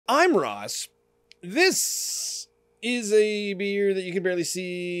I'm Ross. This is a beer that you can barely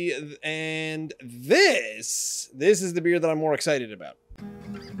see, and this is the beer that I'm more excited about.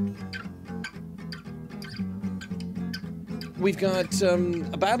 We've got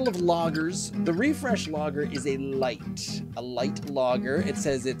a battle of lagers. The Refresh lager is a light lager. It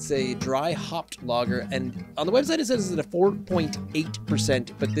says it's a dry hopped lager, and on the website it says it's a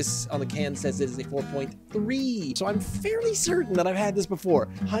 4.8%, but this on the can says it is a 4.3. So I'm fairly certain that I've had this before.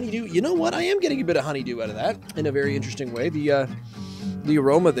 Honeydew, you know what? I am getting a bit of honeydew out of that in a very interesting way. The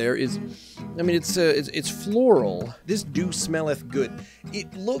aroma there is, I mean, it's floral. This dew smelleth good.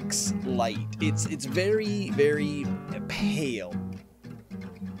 It looks light. It's very, very pale.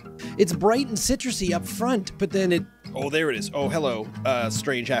 It's bright and citrusy up front, but then it... Oh, there it is. Oh, hello.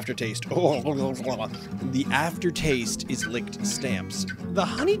 Strange aftertaste. Oh, the aftertaste is licked stamps. The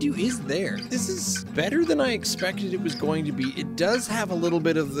honeydew is there. This is better than I expected it was going to be. It does have a little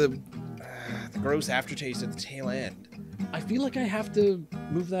bit of the gross aftertaste at the tail end. I feel like I have to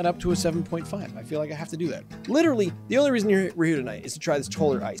move that up to a 7.5. I feel like I have to do that. Literally, the only reason we're here tonight is to try this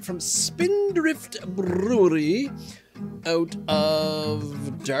Toller Ice from Spindrift Brewery out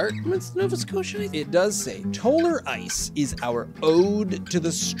of Dartmouth, Nova Scotia. It does say, Toller Ice is our ode to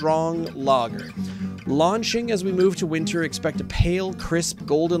the strong lager. Launching as we move to winter, expect a pale, crisp,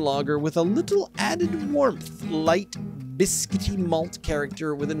 golden lager with a little added warmth. Light, biscuity malt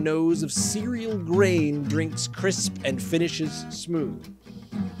character with a nose of cereal grain, drinks crisp and finishes smooth.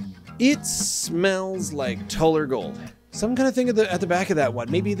 It smells like Toller Gold. Some kind of thing at the back of that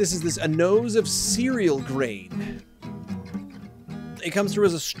one. Maybe this is a nose of cereal grain. It comes through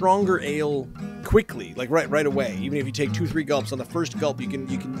as a stronger ale quickly, like right away. Even if you take 2-3 gulps, on the first gulp you can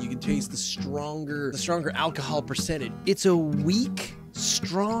taste the stronger alcohol percentage. It's a weak,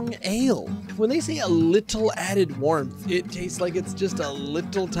 strong ale. When they say a little added warmth, it tastes like it's just a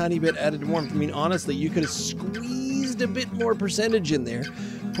little tiny bit added warmth. I mean, honestly, you could have squeezed a bit more percentage in there,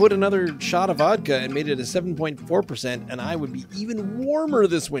 put another shot of vodka and made it a 7.4%, and I would be even warmer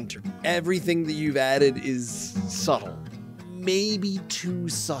this winter. Everything that you've added is subtle. Maybe too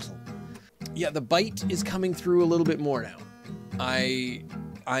subtle. Yeah, the bite is coming through a little bit more now. I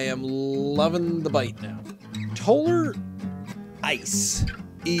am loving the bite now. Toller Ice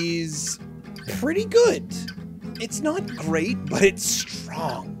is pretty good. It's not great, but it's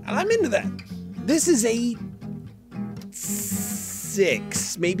strong, and I'm into that. This is a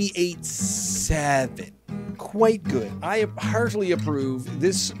 6, maybe 8.7. Quite good. I heartily approve.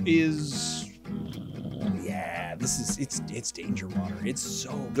 This is... it's danger water. It's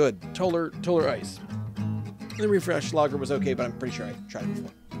so good. Toller Ice. The Refresh lager was okay, but I'm pretty sure I tried it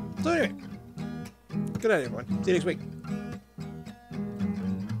before. So anyway, good night, everyone. See you next week.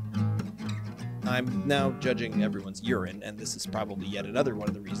 I'm now judging everyone's urine, and this is probably yet another one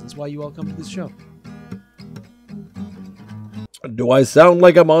of the reasons why you all come to this show. Do I sound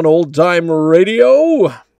like I'm on old-time radio?